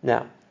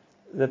 Now,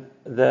 the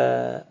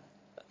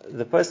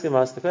poskim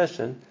asked the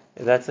question: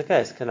 if that's the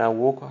case, can I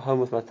walk home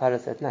with my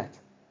talis at night?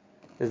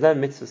 There's no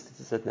mitzvah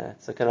tzitzis at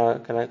night. So can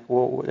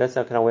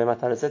I wear my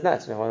talis at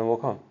night if I want to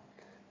walk home?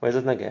 Where's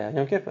it nageh?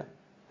 Yom Kippur.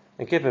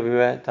 In Kippur we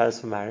wear talis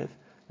for Mariv.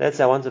 Let's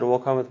say I wanted to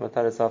walk home with my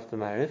talis after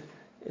Mariv.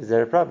 Is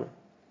there a problem?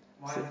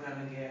 Why is it not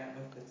nageh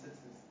with the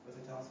tzitzis, with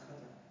the talis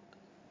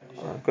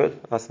katan? Good.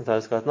 Asking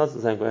talis katan, not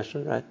the same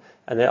question, right?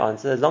 And they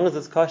answer, as long as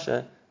it's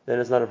kosher, then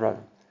it's not a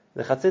problem.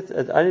 The chatzit,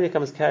 it only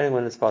becomes carrying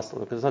when it's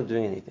possible, because it's not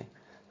doing anything.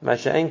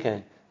 Masha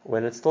enken,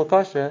 when it's still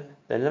kosher,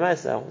 then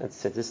lemaisa,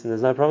 it's tzitzis, and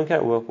there's no problem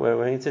carrying, we're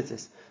wearing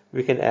tzitzis.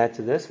 We can add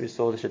to this, we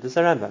saw the shittus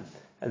Rambam.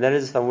 And that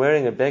is, if I'm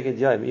wearing a beged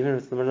yom, even if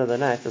it's the middle of the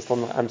night,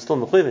 I'm still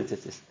mechuyev in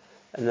tzitzis.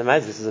 And the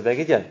this is a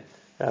beged yom.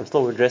 I'm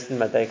still dressed in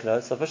my day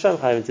clothes, so for sure I'm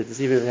chayav in tzitzis,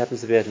 even if it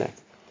happens to be at night.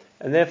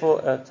 And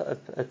therefore,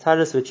 a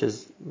talis which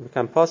has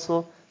become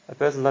possible, a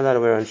person's not allowed to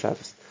wear on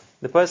Shabbos.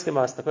 The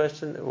poskim asked the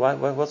question,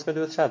 what's going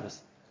to do with Shabbos?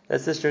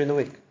 That's just during the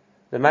week.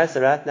 The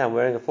Ma'aser right now, I'm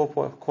wearing a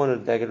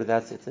 4-cornered beged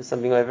without it. There's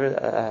something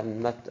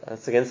over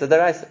it's against the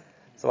deraisa.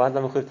 So why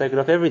don't I take it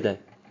off every day?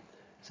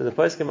 So the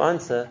poskim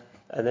answer,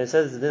 and they say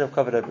it's a din of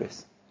covered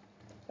bris.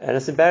 And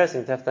it's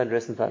embarrassing to have to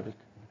undress in public,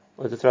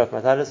 or to throw off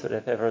my talis, but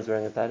if everyone's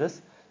wearing a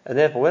talis. And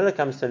therefore, when it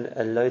comes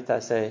to a lo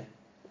taseh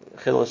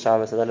chilul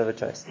Shabbos, I don't have a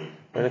choice.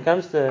 When it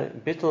comes to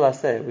bitul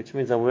aseh, which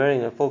means I'm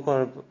wearing a full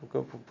corner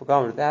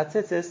garment without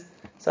tzitzis,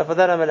 so for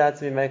that I'm allowed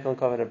to be making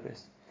covered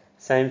bris.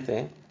 Same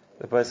thing.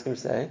 the poskim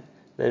say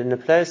that in a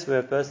place where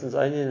a person's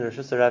only in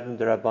Rishus Rabbim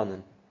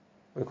D'Rabbanan,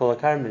 we call a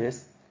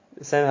karmelis,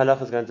 the same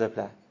halacha is going to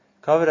apply.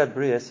 Kavod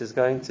Abrius is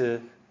going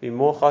to be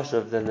more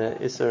chashuv than the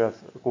isur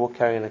of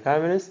carrying a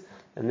karmelis,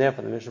 and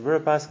therefore the Mishnah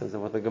Berurah paskins,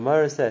 and what the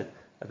Gemara said,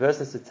 a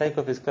person is to take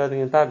off his clothing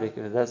in public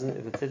if the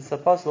tzitzis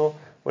apostle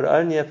would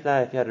only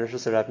apply if he had a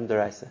Rishus Rabbim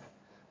D'Oraisa,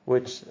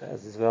 which,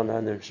 as is well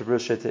known, the Mishnah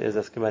Berurah Shita is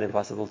as command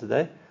impossible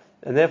today,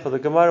 and therefore the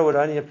Gemara would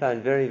only apply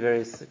in very,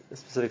 very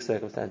specific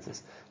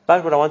circumstances.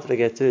 But what I wanted to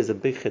get to is a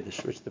big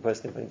chiddush, which the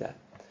post can bring down.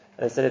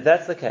 And I said, if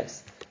that's the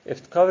case,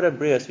 if Kavod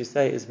Abrius we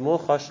say is more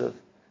chashuv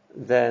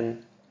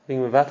than being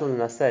mevatel in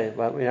asay,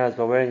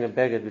 by wearing a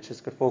beged which has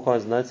got 4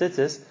 corners and no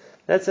tzitzis,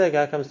 let's say a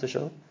guy comes to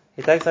shul,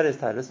 he takes out his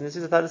talis and he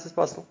sees the talis is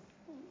possible.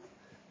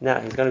 Now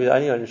he's going to be the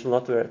only one in shul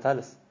not to wear a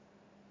talis.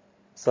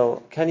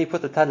 So can he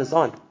put the talis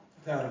on?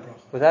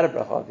 Without a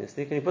bracha,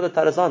 obviously. Can he put the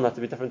talis on not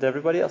to be different to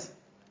everybody else?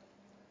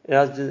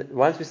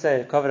 Once we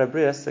say Kavod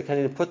Abrius, so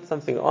can he put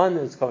something on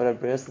as Kavod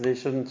Abrius so they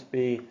shouldn't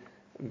be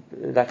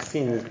like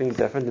seen as being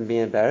different and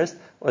being embarrassed?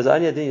 Or is it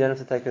only a din you don't have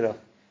to take it off?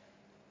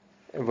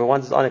 If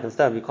once it's on, it can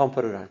stand, you can't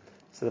put it on.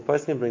 So the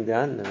person can bring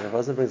down, and the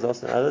Ravazan brings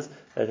also and others,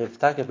 that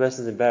if a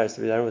person is embarrassed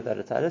to be done without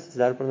a talis, he's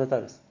allowed to put on the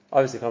talis.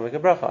 Obviously, he can't make a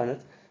bracha on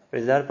it, but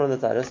he's allowed to put on the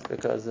talis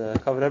because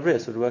Kavod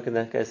Abrius would work in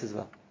that case as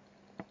well.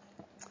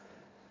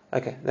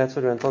 Okay, that's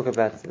what we're going to talk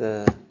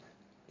about.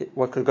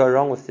 What could go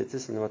wrong with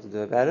tzitzis and what to do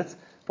about it.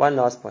 One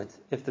last point.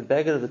 If the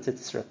beged of the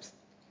tzitzis rips,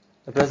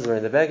 the person is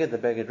wearing the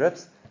beged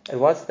rips, at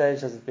what stage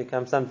does it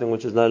become something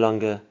which is no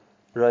longer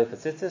roi for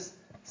tzitzis?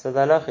 So the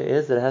halacha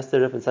is that it has to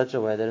rip in such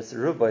a way that its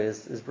rubai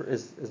is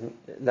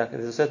like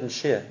there's a certain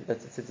shear that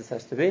the tzitzis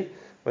has to be.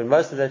 When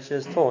most of that shear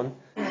is torn,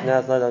 so now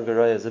it's no longer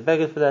roi as a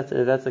beged for that,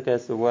 and if that's the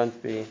case, it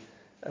won't be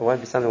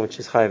something which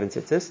is chayav in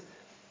tzitzis.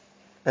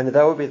 And if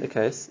that would be the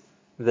case,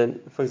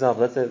 then, for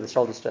example, let's say the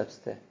shoulder strap's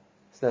there.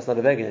 So that's not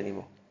a beged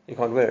anymore. You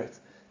can't wear it.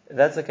 If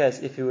that's the case,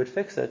 if you would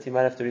fix it, you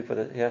might have to re-put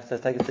it. You have to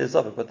take it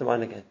off and put them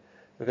on again.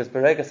 Because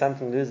berega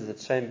something loses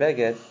its shame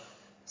beged.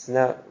 So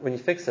now, when you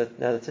fix it,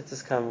 now the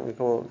tzitzis come, we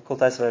call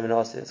taisavim and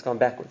asi, it's gone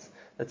backwards.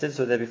 The tzitzis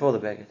were there before the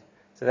beged.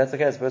 So if that's the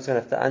case, the person's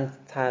going to have to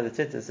untie the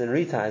tzitzis and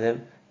retie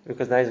them,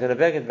 because now he's going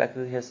to beged back,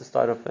 he has to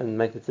start off and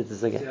make the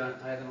tzitzis again. So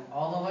untie them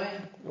all the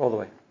way? All the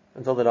way.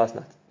 Until the last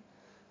night.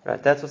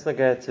 Right, that's what's going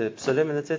to get to psulim in the tzitzis.